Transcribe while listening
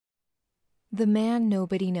The Man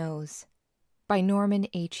Nobody Knows by Norman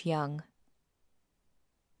H. Young.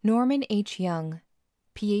 Norman H. Young,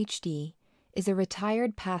 Ph.D., is a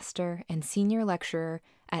retired pastor and senior lecturer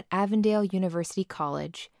at Avondale University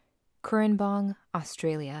College, Currambong,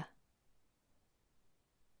 Australia.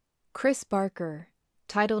 Chris Barker,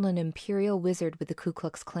 titled an imperial wizard with the Ku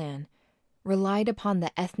Klux Klan, relied upon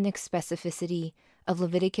the ethnic specificity of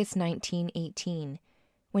Leviticus 19:18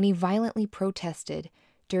 when he violently protested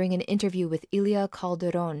during an interview with Ilia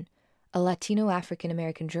Calderon, a Latino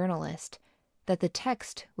African-American journalist, that the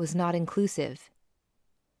text was not inclusive.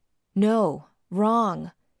 "No,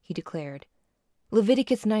 wrong," he declared.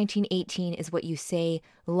 "Leviticus 19:18 is what you say,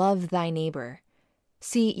 love thy neighbor.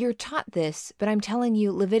 See, you're taught this, but I'm telling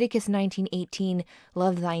you Leviticus 19:18,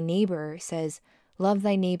 love thy neighbor, says, love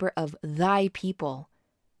thy neighbor of thy people.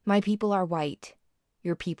 My people are white,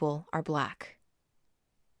 your people are black."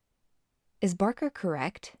 Is Barker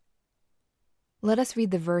correct? Let us read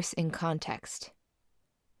the verse in context.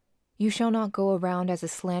 "You shall not go around as a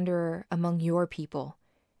slanderer among your people,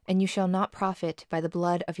 and you shall not profit by the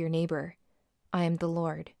blood of your neighbor. I am the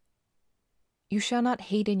Lord. You shall not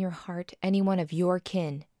hate in your heart any one of your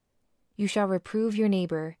kin. You shall reprove your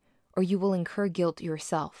neighbor, or you will incur guilt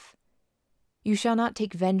yourself. You shall not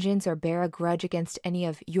take vengeance or bear a grudge against any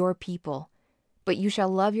of your people, but you shall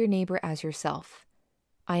love your neighbor as yourself.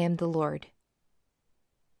 I am the Lord."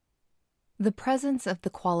 The presence of the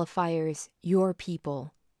qualifiers your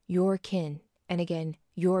people, your kin, and again,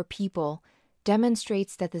 your people,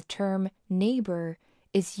 demonstrates that the term neighbor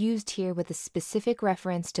is used here with a specific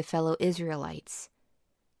reference to fellow Israelites.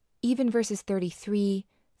 Even verses 33,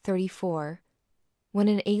 34, "When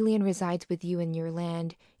an alien resides with you in your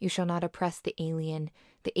land, you shall not oppress the alien.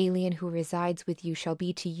 The alien who resides with you shall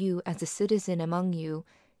be to you as a citizen among you.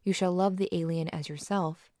 You shall love the alien as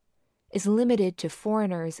yourself," is limited to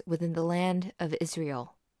foreigners within the land of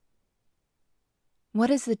Israel. What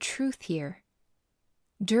is the truth here?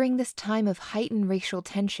 During this time of heightened racial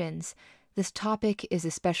tensions, this topic is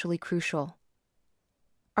especially crucial.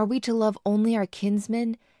 Are we to love only our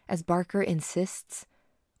kinsmen, as Barker insists,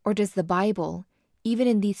 or does the Bible, even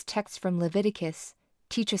in these texts from Leviticus,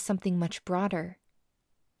 teach us something much broader?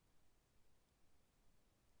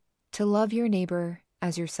 To love your neighbor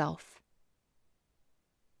as yourself.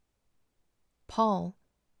 Paul,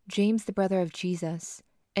 James the brother of Jesus,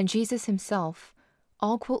 and Jesus himself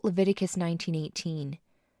all quote Leviticus 19:18,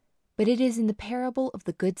 but it is in the parable of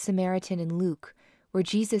the Good Samaritan in Luke where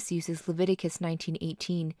Jesus uses Leviticus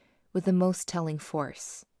 19:18 with the most telling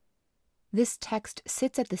force. This text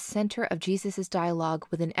sits at the center of Jesus' dialogue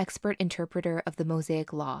with an expert interpreter of the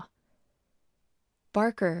Mosaic Law.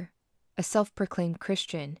 Barker, a self-proclaimed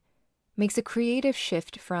Christian, makes a creative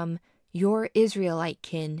shift from your Israelite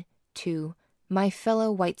kin to my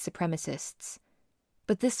fellow white supremacists.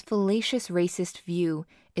 But this fallacious racist view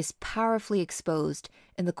is powerfully exposed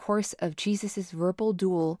in the course of Jesus' verbal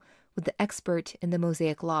duel with the expert in the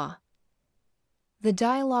Mosaic Law. The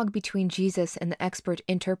dialogue between Jesus and the expert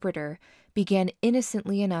interpreter began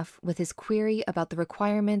innocently enough with his query about the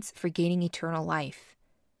requirements for gaining eternal life.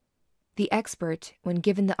 The expert, when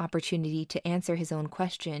given the opportunity to answer his own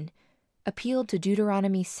question, appealed to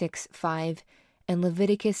Deuteronomy 6:5 and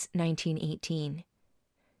Leviticus 19:18.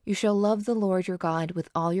 "You shall love the Lord your God with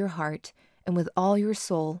all your heart, and with all your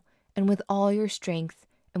soul, and with all your strength,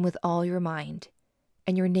 and with all your mind,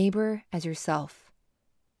 and your neighbor as yourself."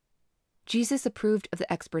 Jesus approved of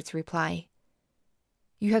the expert's reply.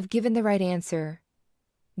 "You have given the right answer.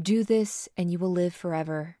 Do this, and you will live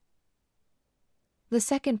forever." The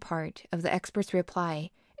second part of the expert's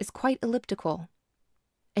reply is quite elliptical.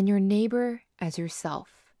 "And your neighbor as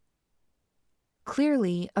yourself."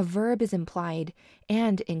 Clearly, a verb is implied,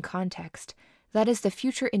 and in context, that is the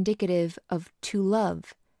future indicative of to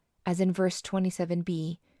love, as in verse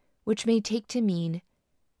 27b, which may take to mean,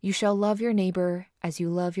 "You shall love your neighbor as you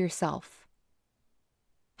love yourself."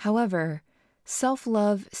 However,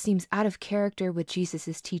 self-love seems out of character with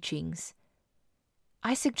Jesus' teachings.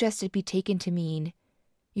 I suggest it be taken to mean,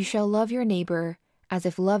 "You shall love your neighbor as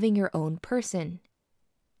if loving your own person."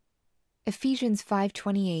 Ephesians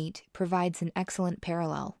 5:28 provides an excellent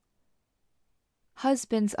parallel.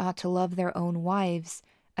 Husbands ought to love their own wives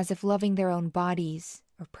as if loving their own bodies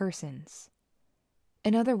or persons.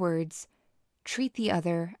 In other words, treat the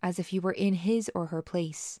other as if you were in his or her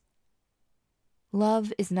place.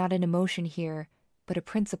 Love is not an emotion here, but a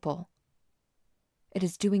principle. It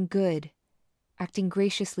is doing good, acting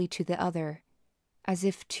graciously to the other, as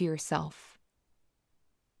if to yourself.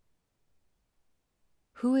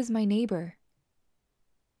 Who is my neighbor?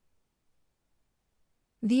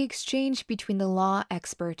 The exchange between the law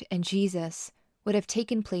expert and Jesus would have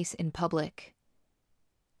taken place in public.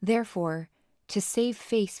 Therefore, to save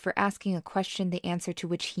face for asking a question the answer to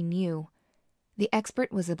which he knew, the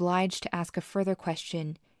expert was obliged to ask a further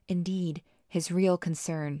question, indeed, his real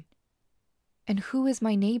concern. And who is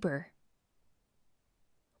my neighbor?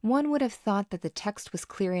 One would have thought that the text was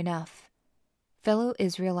clear enough. Fellow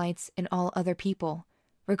Israelites and all other people,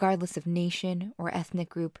 regardless of nation or ethnic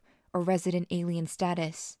group or resident alien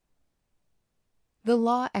status. The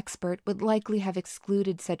law expert would likely have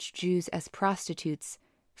excluded such Jews as prostitutes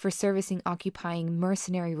for servicing occupying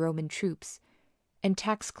mercenary Roman troops, and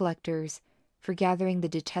tax collectors for gathering the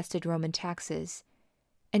detested Roman taxes,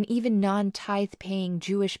 and even non-tithe-paying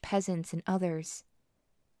Jewish peasants and others.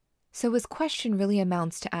 So his question really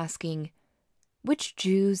amounts to asking, which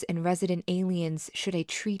Jews and resident aliens should I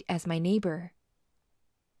treat as my neighbor?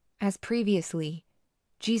 As previously,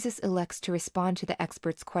 Jesus elects to respond to the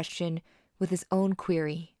expert's question with his own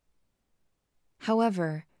query.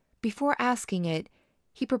 However, before asking it,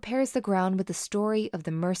 he prepares the ground with the story of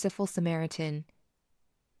the merciful Samaritan.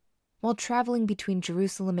 While traveling between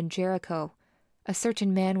Jerusalem and Jericho, a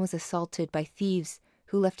certain man was assaulted by thieves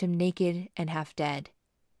who left him naked and half dead.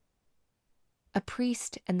 A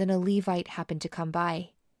priest and then a Levite happened to come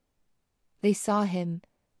by. They saw him,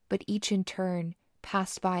 but each in turn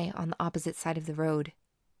passed by on the opposite side of the road.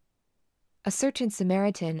 A certain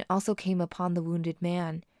Samaritan also came upon the wounded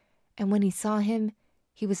man, and when he saw him,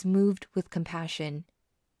 he was moved with compassion.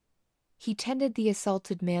 He tended the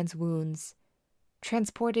assaulted man's wounds,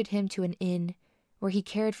 transported him to an inn where he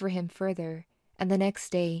cared for him further, and the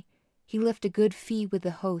next day he left a good fee with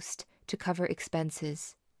the host to cover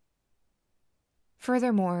expenses.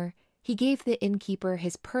 Furthermore, he gave the innkeeper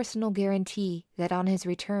his personal guarantee that on his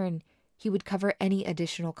return he would cover any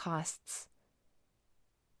additional costs.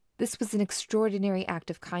 This was an extraordinary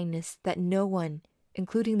act of kindness that no one,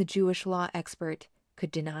 including the Jewish law expert,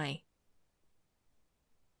 could deny.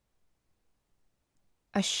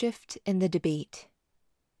 A shift in the debate.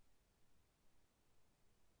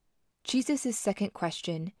 Jesus' second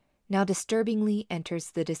question now disturbingly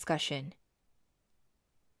enters the discussion.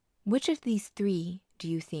 Which of these three, do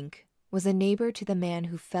you think, was a neighbor to the man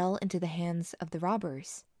who fell into the hands of the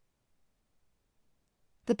robbers?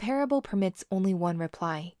 The parable permits only one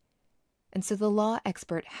reply, and so the law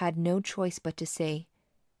expert had no choice but to say,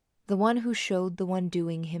 the one who showed the one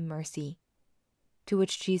doing him mercy. To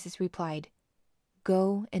which Jesus replied,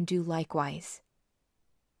 go and do likewise.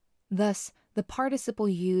 Thus, the participle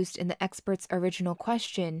used in the expert's original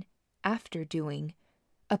question, after doing,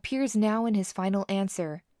 appears now in his final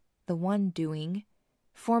answer, the one doing,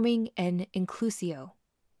 forming an inclusio.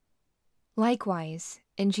 Likewise,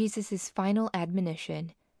 in Jesus' final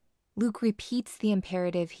admonition, Luke repeats the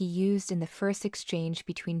imperative he used in the first exchange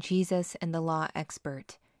between Jesus and the law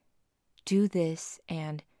expert. Do this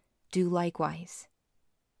and do likewise.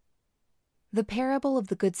 The parable of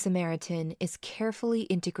the Good Samaritan is carefully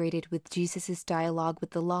integrated with Jesus' dialogue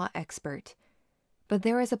with the law expert, but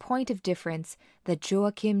there is a point of difference that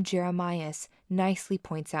Joachim Jeremias nicely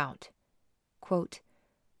points out. Quote,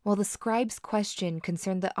 while the scribe's question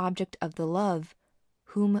concerned the object of the love,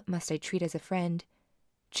 whom must I treat as a friend,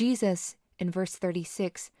 Jesus, in verse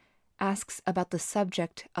 36, asks about the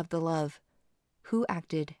subject of the love, who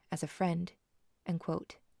acted as a friend. End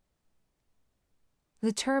quote.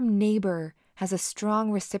 The term neighbor has a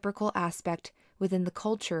strong reciprocal aspect within the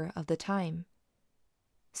culture of the time.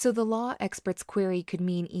 So the law expert's query could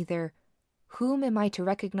mean either, whom am I to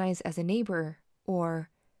recognize as a neighbor, or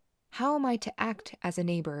how am I to act as a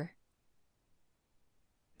neighbor?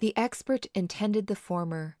 The expert intended the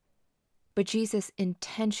former, but Jesus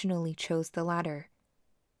intentionally chose the latter,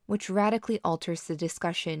 which radically alters the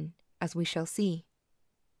discussion, as we shall see.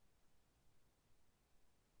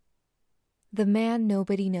 The man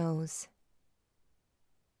nobody knows.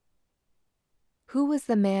 Who was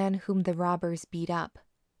the man whom the robbers beat up?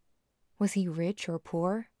 Was he rich or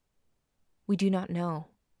poor? We do not know.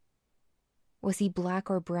 Was he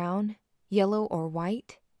black or brown, yellow or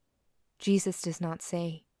white? Jesus does not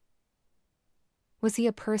say. Was he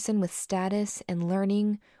a person with status and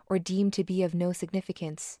learning or deemed to be of no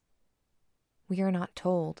significance? We are not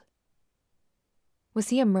told. Was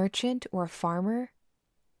he a merchant or a farmer?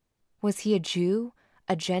 Was he a Jew,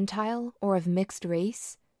 a Gentile, or of mixed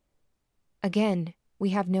race? Again, we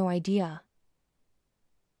have no idea.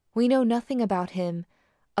 We know nothing about him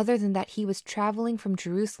other than that he was traveling from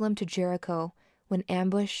Jerusalem to Jericho when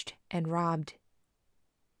ambushed and robbed.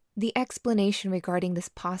 The explanation regarding this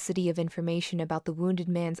paucity of information about the wounded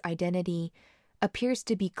man's identity appears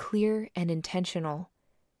to be clear and intentional.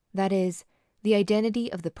 That is, the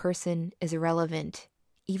identity of the person is irrelevant,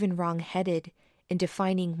 even wrong-headed, in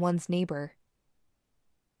defining one's neighbor.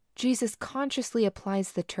 Jesus consciously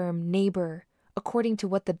applies the term neighbor according to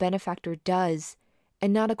what the benefactor does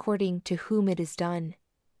and not according to whom it is done.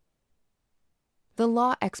 The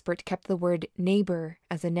law expert kept the word neighbor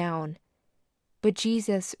as a noun, but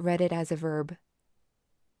Jesus read it as a verb.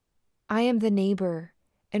 I am the neighbor,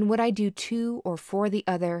 and what I do to or for the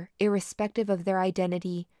other, irrespective of their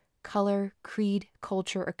identity, color, creed,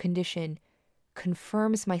 culture, or condition,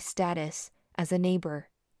 confirms my status as a neighbor.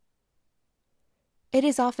 It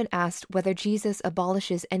is often asked whether Jesus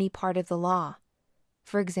abolishes any part of the law,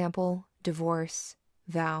 for example, divorce,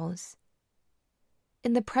 vows.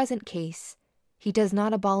 In the present case, he does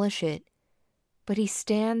not abolish it, but he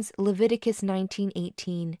stands Leviticus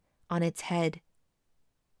 19:18 on its head.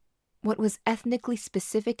 What was ethnically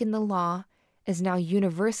specific in the law is now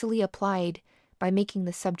universally applied by making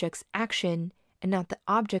the subject's action and not the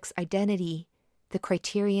object's identity the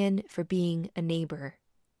criterion for being a neighbor.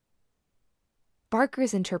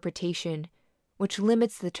 Barker's interpretation, which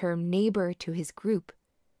limits the term neighbor to his group,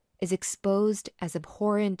 is exposed as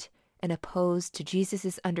abhorrent and opposed to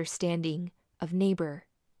Jesus' understanding of neighbor.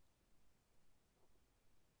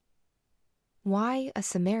 Why a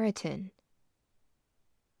Samaritan?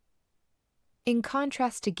 In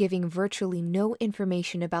contrast to giving virtually no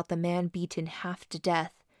information about the man beaten half to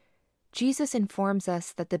death, Jesus informs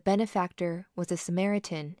us that the benefactor was a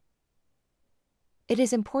Samaritan. It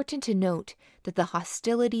is important to note that the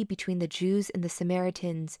hostility between the Jews and the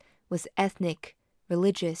Samaritans was ethnic,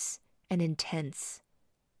 religious, and intense.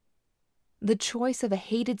 The choice of a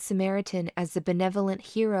hated Samaritan as the benevolent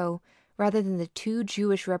hero rather than the two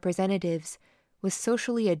Jewish representatives was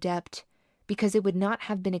socially adept because it would not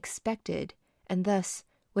have been expected and thus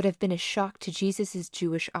would have been a shock to Jesus'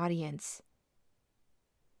 Jewish audience.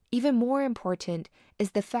 Even more important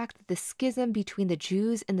is the fact that the schism between the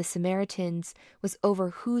Jews and the Samaritans was over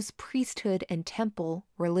whose priesthood and temple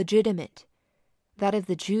were legitimate, that of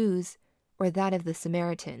the Jews or that of the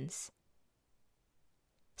Samaritans.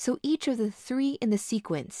 So each of the three in the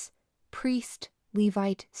sequence, priest,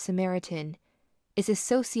 Levite, Samaritan, is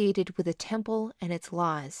associated with a temple and its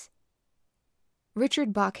laws.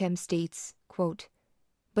 Richard Bauckham states, quote,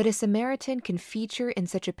 "But a Samaritan can feature in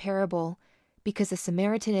such a parable because a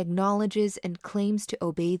Samaritan acknowledges and claims to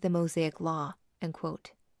obey the Mosaic law," end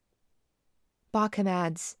quote. Bauckham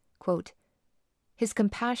adds, quote, "His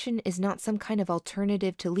compassion is not some kind of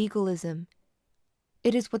alternative to legalism.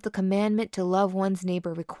 It is what the commandment to love one's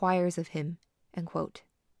neighbor requires of him," end quote.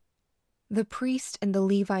 The priest and the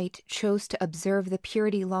Levite chose to observe the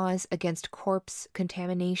purity laws against corpse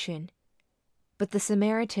contamination, but the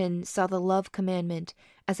Samaritan saw the love commandment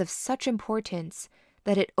as of such importance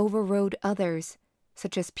that it overrode others,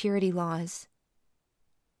 such as purity laws.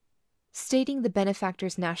 Stating the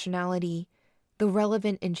benefactor's nationality, though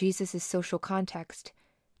relevant in Jesus' social context,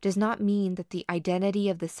 does not mean that the identity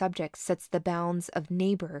of the subject sets the bounds of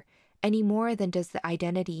neighbor any more than does the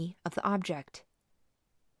identity of the object.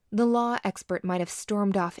 The law expert might have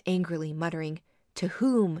stormed off angrily, muttering, "To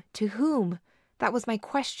whom? To whom? That was my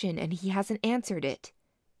question, and he hasn't answered it."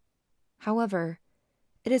 However,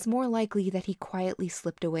 it is more likely that he quietly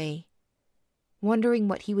slipped away, wondering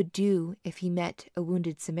what he would do if he met a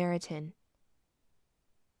wounded Samaritan.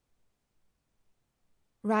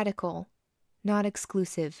 Radical, not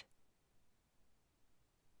exclusive.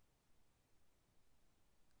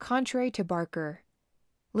 Contrary to Barker,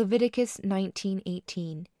 Leviticus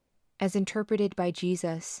 19:18, as interpreted by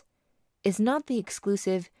Jesus, is not the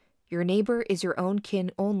exclusive "your neighbor is your own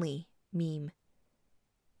kin only" meme.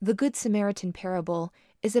 The Good Samaritan parable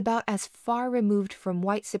is about as far removed from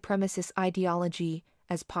white supremacist ideology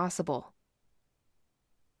as possible.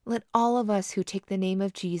 Let all of us who take the name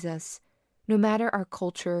of Jesus, no matter our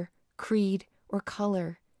culture, creed, or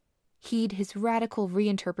color, heed his radical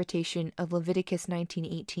reinterpretation of Leviticus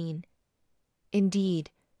 19:18.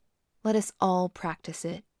 Indeed, let us all practice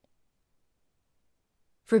it.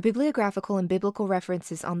 For bibliographical and biblical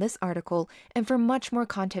references on this article, and for much more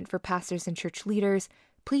content for pastors and church leaders,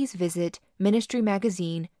 please visit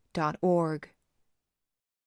ministrymagazine.org.